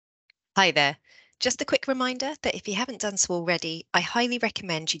Hi there. Just a quick reminder that if you haven't done so already, I highly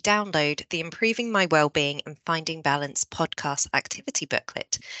recommend you download the Improving My Wellbeing and Finding Balance podcast activity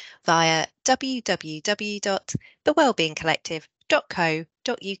booklet via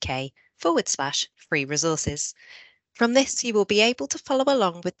www.thewellbeingcollective.co.uk/free resources. From this, you will be able to follow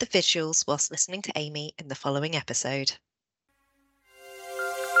along with the visuals whilst listening to Amy in the following episode.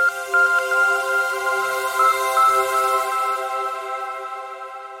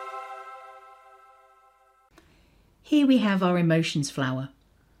 Here we have our emotions flower.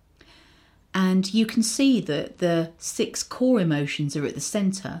 And you can see that the 6 core emotions are at the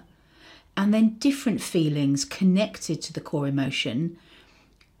centre, and then different feelings connected to the core emotion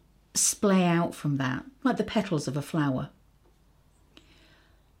splay out from that, like the petals of a flower.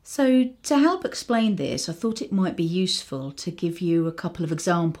 So to help explain this, I thought it might be useful to give you a couple of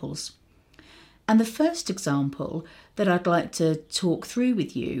examples. And the first example that I'd like to talk through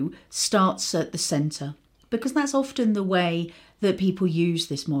with you starts at the centre, because that's often the way that people use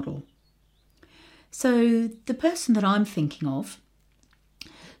this model. So the person that I'm thinking of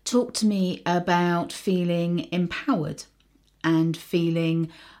talked to me about feeling empowered and feeling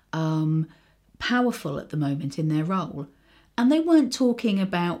powerful at the moment in their role. And they weren't talking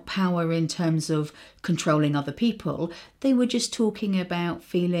about power in terms of controlling other people. They were just talking about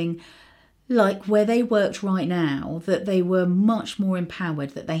feeling like where they worked right now, that they were much more empowered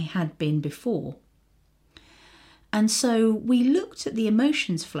than they had been before. And so we looked at the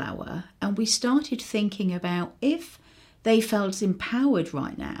emotions flower and we started thinking about if they felt empowered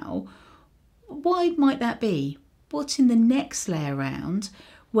right now, why might that be? What's in the next layer round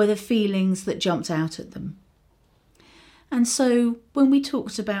were the feelings that jumped out at them. And so when we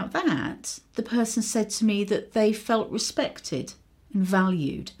talked about that, the person said to me that they felt respected and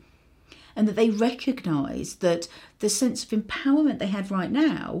valued, and that they recognised that the sense of empowerment they had right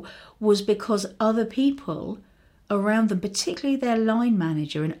now was because other people around them, particularly their line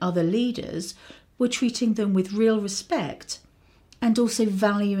manager and other leaders, were treating them with real respect and also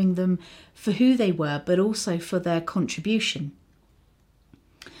valuing them for who they were, but also for their contribution.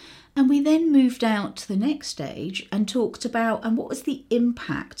 And we then moved out to the next stage and talked about, and what was the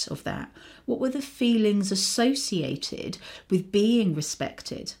impact of that? What were the feelings associated with being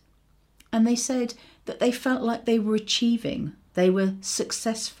respected? And they said that they felt like they were achieving, they were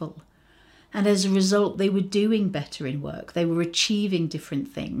successful. And as a result, they were doing better in work. They were achieving different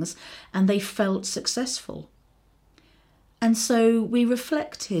things and they felt successful. And so we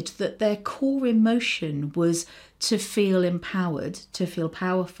reflected that their core emotion was to feel empowered, to feel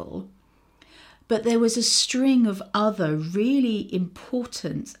powerful. But there was a string of other really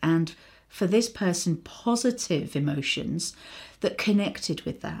important and, for this person, positive emotions that connected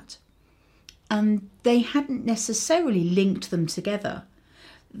with that. And they hadn't necessarily linked them together.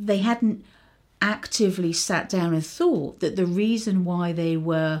 They hadn't actively sat down and thought that the reason why they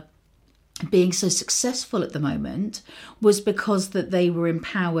were being so successful at the moment was because that they were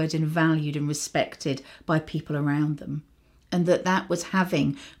empowered and valued and respected by people around them, and that that was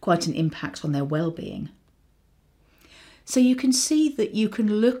having quite an impact on their well-being. So you can see that you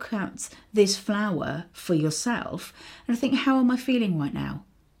can look at this flower for yourself and think, how am I feeling right now?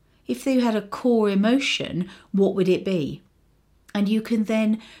 If they had a core emotion, what would it be? And you can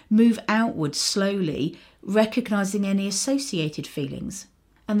then move outwards slowly, recognising any associated feelings.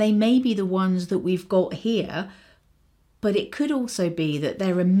 And they may be the ones that we've got here, but it could also be that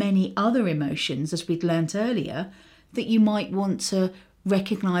there are many other emotions, as we'd learnt earlier, that you might want to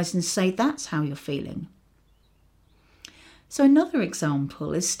recognise and say that's how you're feeling. So another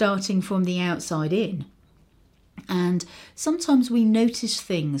example is starting from the outside in. And sometimes we notice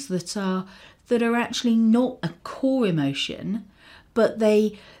things that are actually not a core emotion, but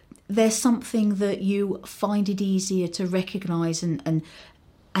they're something that you find it easier to recognise and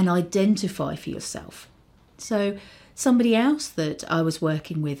identify for yourself. So somebody else that I was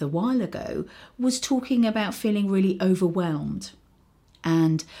working with a while ago was talking about feeling really overwhelmed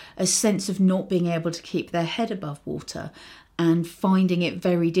and a sense of not being able to keep their head above water and finding it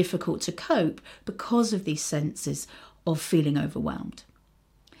very difficult to cope because of these senses of feeling overwhelmed.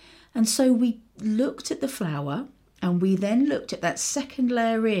 And so we looked at the flower, and we then looked at that second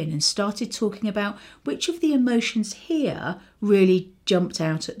layer in and started talking about which of the emotions here really jumped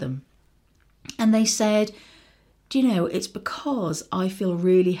out at them. And they said, do you know, it's because I feel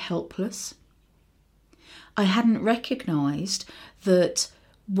really helpless. I hadn't recognised that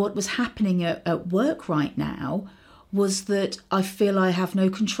what was happening at work right now was that I feel I have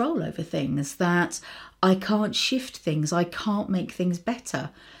no control over things, that I can't shift things, I can't make things better.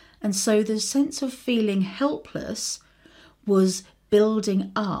 And so the sense of feeling helpless was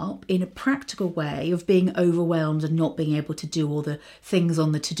building up in a practical way of being overwhelmed and not being able to do all the things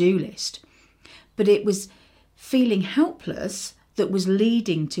on the to-do list. But it was feeling helpless that was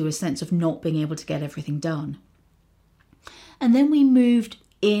leading to a sense of not being able to get everything done. And then we moved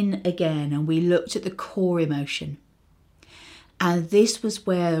in again and we looked at the core emotion. And this was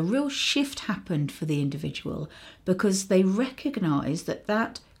where a real shift happened for the individual, because they recognised that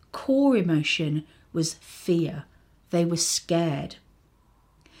that core emotion was fear. They were scared.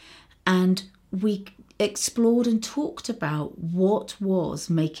 And we explored and talked about what was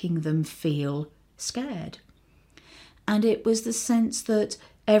making them feel scared. And it was the sense that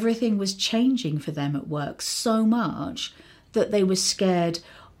everything was changing for them at work so much that they were scared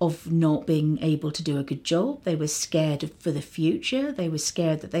of not being able to do a good job. They were scared for the future. They were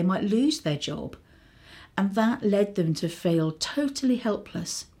scared that they might lose their job. And that led them to feel totally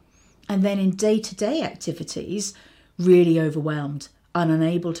helpless. And then in day-to-day activities, really overwhelmed and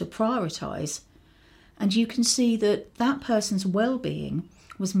unable to prioritise. And you can see that that person's well-being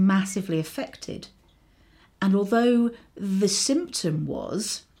was massively affected. And although the symptom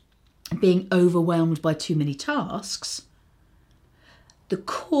was being overwhelmed by too many tasks, the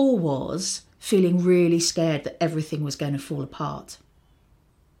core was feeling really scared that everything was going to fall apart.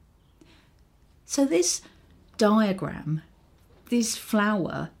 So this diagram, this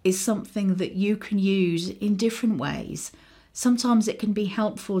flower, is something that you can use in different ways. Sometimes it can be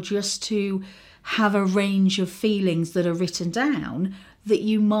helpful just to have a range of feelings that are written down that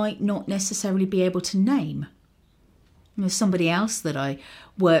you might not necessarily be able to name. There's somebody else that I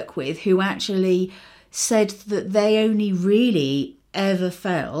work with who actually said that they only really ever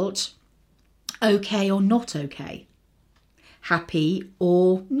felt okay or not okay, happy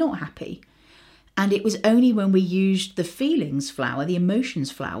or not happy. And it was only when we used the feelings flower, the emotions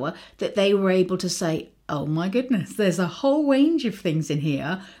flower, that they were able to say, oh my goodness, there's a whole range of things in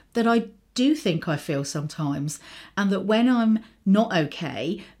here that I do think I feel sometimes. And that when I'm not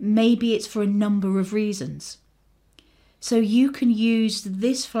okay, maybe it's for a number of reasons. So you can use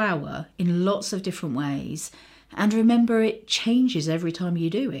this flower in lots of different ways. And remember, it changes every time you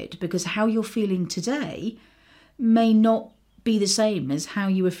do it, because how you're feeling today may not be the same as how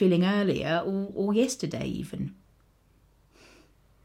you were feeling earlier or yesterday even.